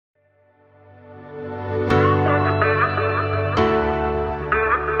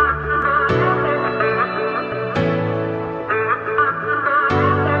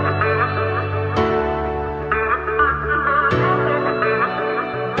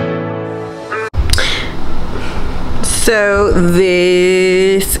So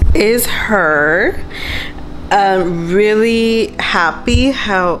this is her. Really happy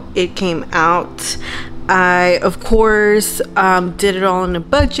how it came out. I of course did it all on a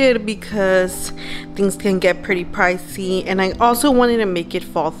budget because things can get pretty pricey, and I also wanted to make it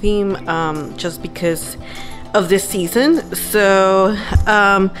fall theme just because of this season. So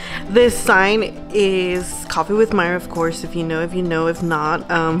this sign is Coffee with Myra, of course. If you know, if not,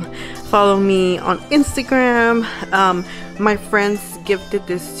 follow me on Instagram. My friends gifted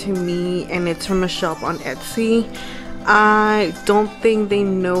this to me, and it's from a shop on Etsy. I don't think they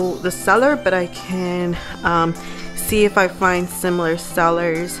know the seller, but I can see if I find similar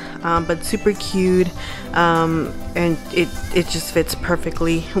sellers. But super cute, and it just fits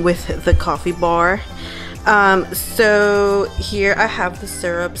perfectly with the coffee bar. So here I have the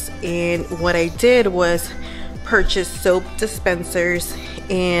syrups, and what I did was purchase soap dispensers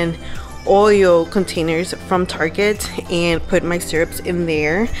and oil containers from Target and put my syrups in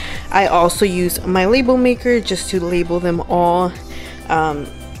there. I also use my label maker just to label them all, and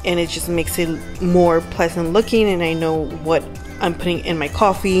it just makes it more pleasant looking, and I know what I'm putting in my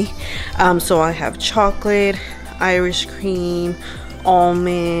coffee. So I have chocolate, Irish cream,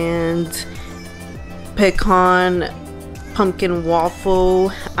 almond, pecan, pumpkin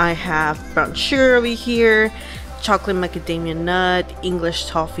waffle. I have brown sugar over here, chocolate macadamia nut, English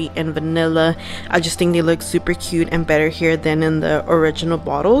toffee, and vanilla. I just think they look super cute and better here than in the original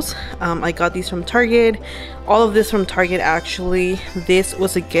bottles. I got these from Target. All of this from Target actually. This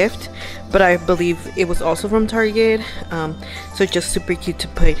was a gift, but I believe it was also from Target. So just super cute to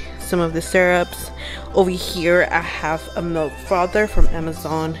put some of the syrups. Over here I have a milk frother from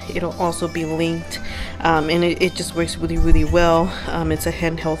Amazon. It'll also be linked, and it just works really well. It's a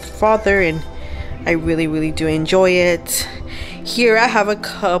handheld frother, and I really do enjoy it. Here I have a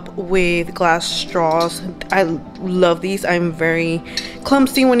cup with glass straws. I love these. I'm very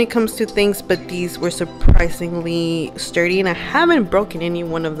clumsy when it comes to things, but these were surprisingly sturdy, and I haven't broken any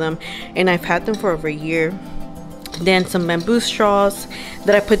one of them, and I've had them for over a year. Then some bamboo straws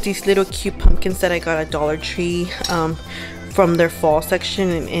that I put these little cute pumpkins that I got at Dollar Tree from their fall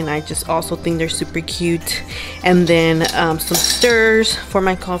section, and I just also think they're super cute. And then some stirrers for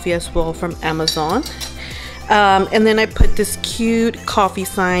my coffee as well from Amazon. And then I put this cute coffee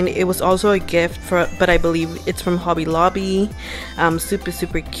sign. It was also a gift, but I believe it's from Hobby Lobby.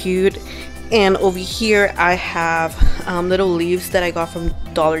 Super cute. And over here I have little leaves that I got from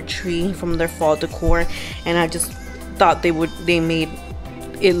Dollar Tree from their fall decor, and I just thought they made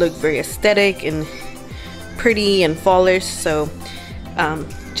it look very aesthetic and pretty and fallish. So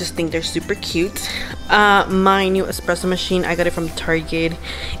just think they're super cute. My new espresso machine, I got it from Target.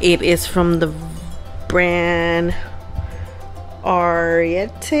 It is from the brand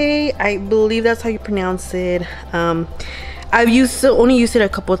LATTE, I believe that's how you pronounce it. I've only used it a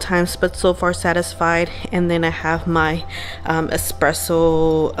couple of times, but so far satisfied. And then I have my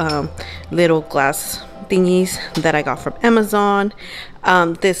espresso little glass thingies that I got from Amazon.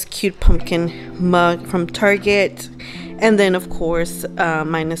 This cute pumpkin mug from Target, and then of course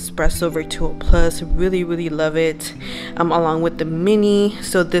my Nespresso Virtuo Plus. Really love it, along with the mini.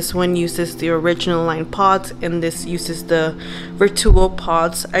 So this one uses the original line pods, and this uses the Virtuo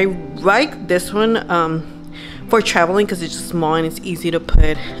pods. I like this one for traveling because it's just small and it's easy to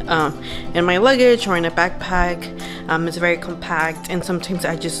put in my luggage or in a backpack. It's very compact, and sometimes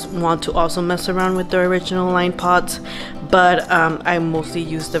I just want to also mess around with the original line pods, but I mostly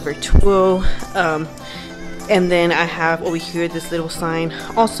use the Virtuo. And then I have over here this little sign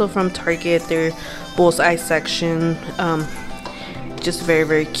also from Target, their bullseye section. Just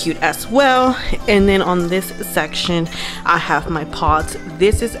very cute as well. And then on this section I have my pots.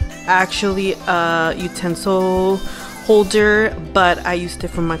 This is actually a utensil holder, but I used it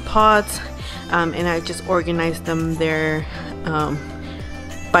for my pots, and I just organized them there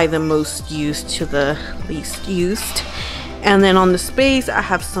by the most used to the least used. And then on the space I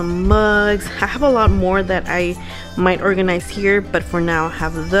have some mugs. I have a lot more that I might organize here, but for now I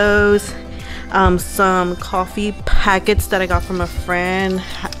have those. Some coffee packets that I got from a friend.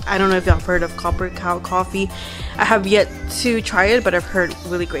 I don't know if y'all have heard of Copper Cow coffee. I have yet to try it, but I've heard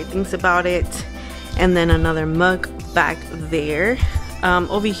really great things about it. And then another mug back there.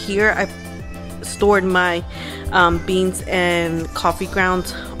 Over here I stored my beans and coffee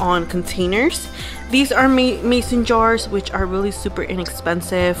grounds on containers. These are mason jars, which are really super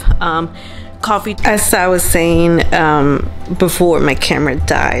inexpensive. Coffee, as I was saying before my camera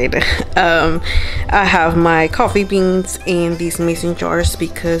died, I have my coffee beans in these mason jars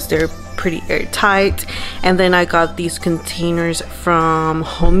because they're pretty airtight. And then I got these containers from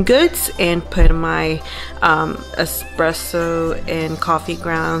Home Goods and put my espresso and coffee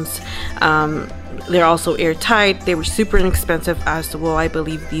grounds. They're also airtight. They were super inexpensive as well. I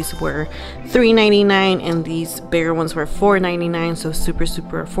believe these were $3.99 and these bigger ones were $4.99, so super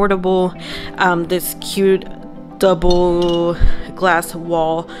affordable. This cute double glass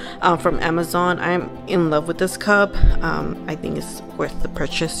wall from Amazon. I'm in love with this cup. I think it's worth the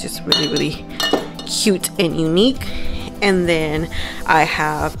purchase. Just really cute and unique. And then I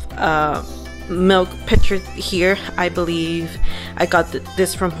have milk pitcher here. I believe I got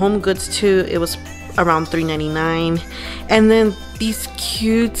this from Home Goods too. It was around $3.99. And then these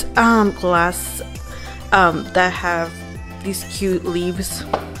cute glass that have these cute leaves,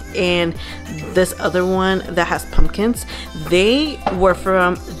 and this other one that has pumpkins. They were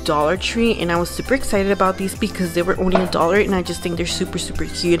from Dollar Tree, and I was super excited about these because they were only $1, and I just think they're super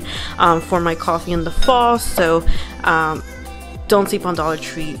cute for my coffee in the fall. So don't sleep on Dollar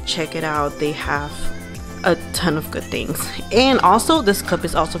Tree, check it out. They have a ton of good things. And also this cup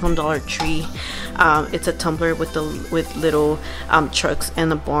is also from Dollar Tree. It's a tumbler with little trucks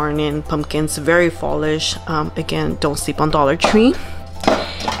and a barn and pumpkins, very fallish. Again, don't sleep on Dollar Tree.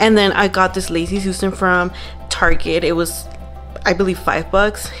 And then I got this Lazy Susan from Target. It was, I believe,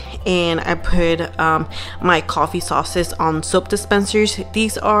 $5, and I put my coffee sauces on soap dispensers.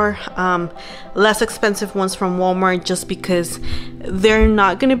 These are less expensive ones from Walmart just because they're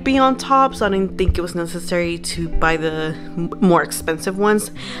not gonna be on top, so I didn't think it was necessary to buy the more expensive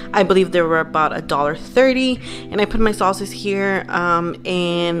ones. I believe they were about $1.30, and I put my sauces here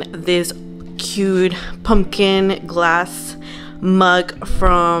and this cute pumpkin glass mug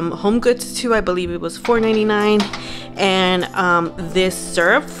from Home Goods too. I believe it was $4.99. And this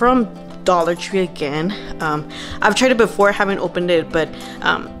syrup from Dollar Tree again. I've tried it before, haven't opened it, but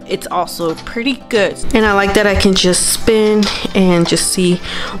it's also pretty good. And I like that I can just spin and just see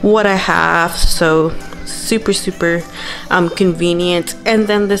what I have. So super convenient. And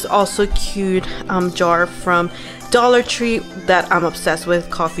then this also cute jar from Dollar Tree that I'm obsessed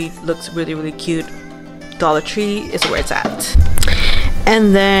with. Coffee looks really cute. Dollar Tree is where it's at.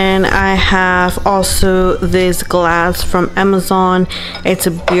 And then I have also this glass from Amazon. It's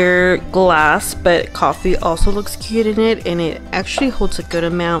a beer glass, but coffee also looks cute in it, and it actually holds a good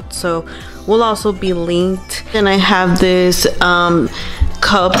amount, so will also be linked. And I have this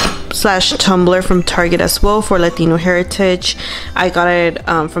cup / tumbler from Target as well for Latino heritage. I got it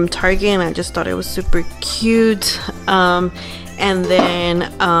from Target, and I just thought it was super cute. And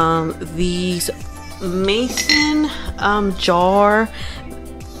then these Mason jar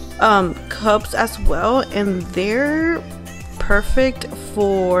cups as well, and they're perfect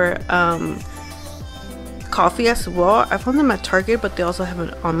for coffee as well. I found them at Target, but they also have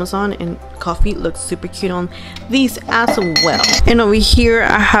it on Amazon, and coffee looks super cute on these as well. And over here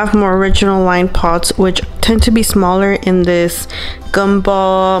I have more original line pots, which tend to be smaller, in this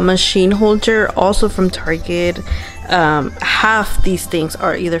gumball machine holder, also from Target. Half these things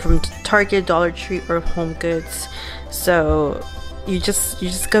are either from Target, Dollar Tree, or Home Goods, so you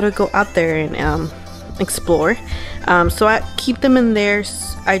just gotta go out there and explore. So I keep them in there.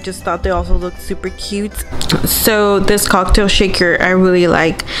 I just thought they also looked super cute. So this cocktail shaker, I really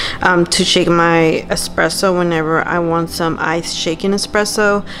like to shake my espresso whenever I want some ice shaken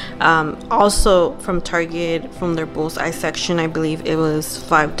espresso. Also from Target, from their Bulls Ice section, I believe it was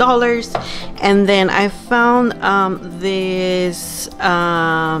 $5. And then I found this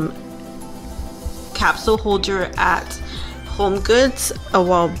capsule holder at Home Goods a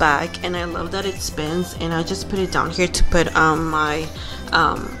while back, and I love that it spins, and I just put it down here to put my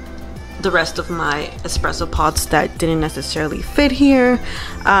the rest of my espresso pots that didn't necessarily fit here.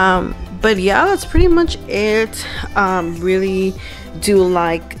 But yeah, that's pretty much it. Really do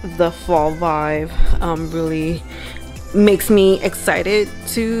like the fall vibe. Really makes me excited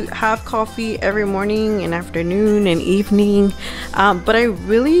to have coffee every morning and afternoon and evening. But I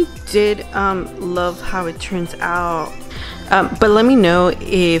really did love how it turns out. But let me know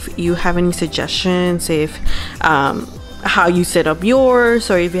if you have any suggestions, if how you set up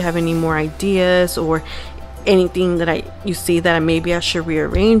yours, or if you have any more ideas or anything that you see that maybe I should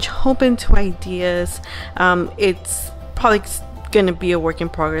rearrange. Open to ideas. It's probably gonna be a work in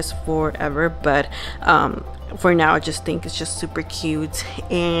progress forever, but for now I just think it's just super cute.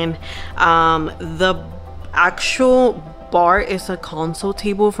 And the actual bar is a console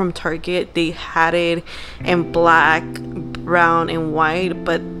table from Target. They had it in black, brown, and white,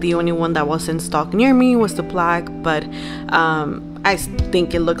 but the only one that was in stock near me was the black. But I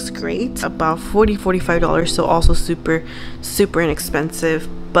think it looks great. About $45, so also super inexpensive.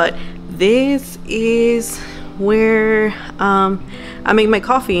 But this is where I make my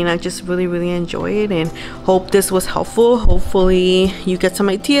coffee, and I just really enjoy it, and hope this was helpful. Hopefully you get some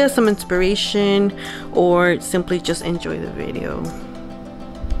ideas, some inspiration, or simply just enjoy the video.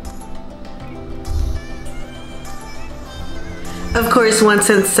 Of course, once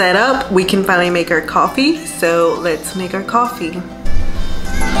it's set up, we can finally make our coffee, so let's make our coffee.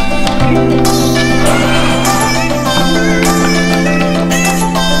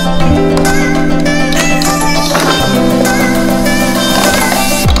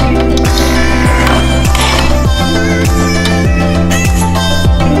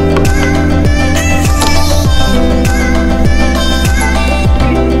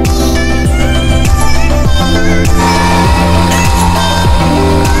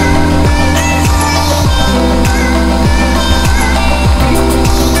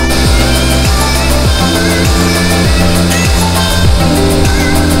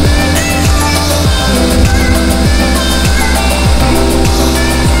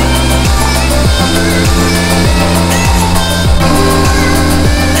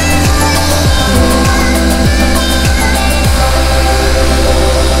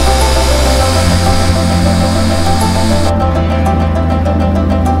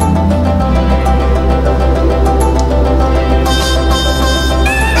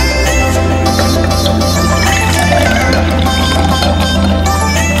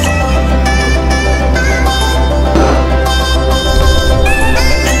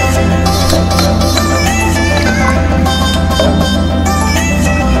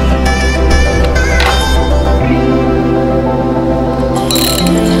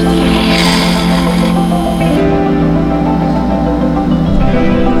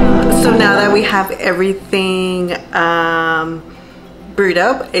 Have everything brewed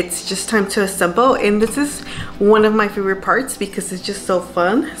up, it's just time to assemble, and this is one of my favorite parts because it's just so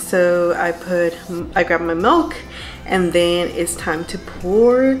fun. So I grab my milk, and then it's time to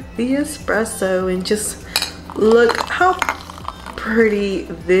pour the espresso, and just look how pretty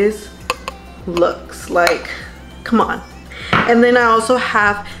this looks. Like, come on. And then I also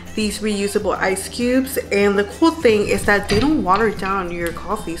have these reusable ice cubes, and the cool thing is that they don't water down your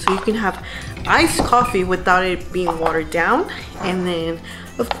coffee, so you can have iced coffee without it being watered down. And then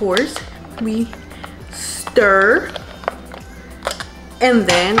of course we stir, and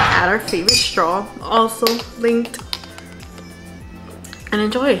then add our favorite straw, also linked, and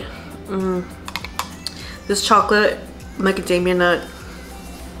enjoy. This chocolate macadamia nut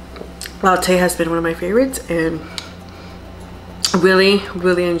latte has been one of my favorites, and really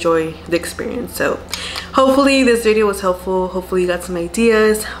enjoy the experience. So hopefully this video was helpful. Hopefully you got some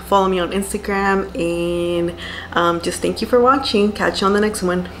ideas. Follow me on Instagram, and just thank you for watching. Catch you on the next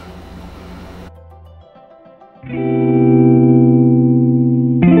one.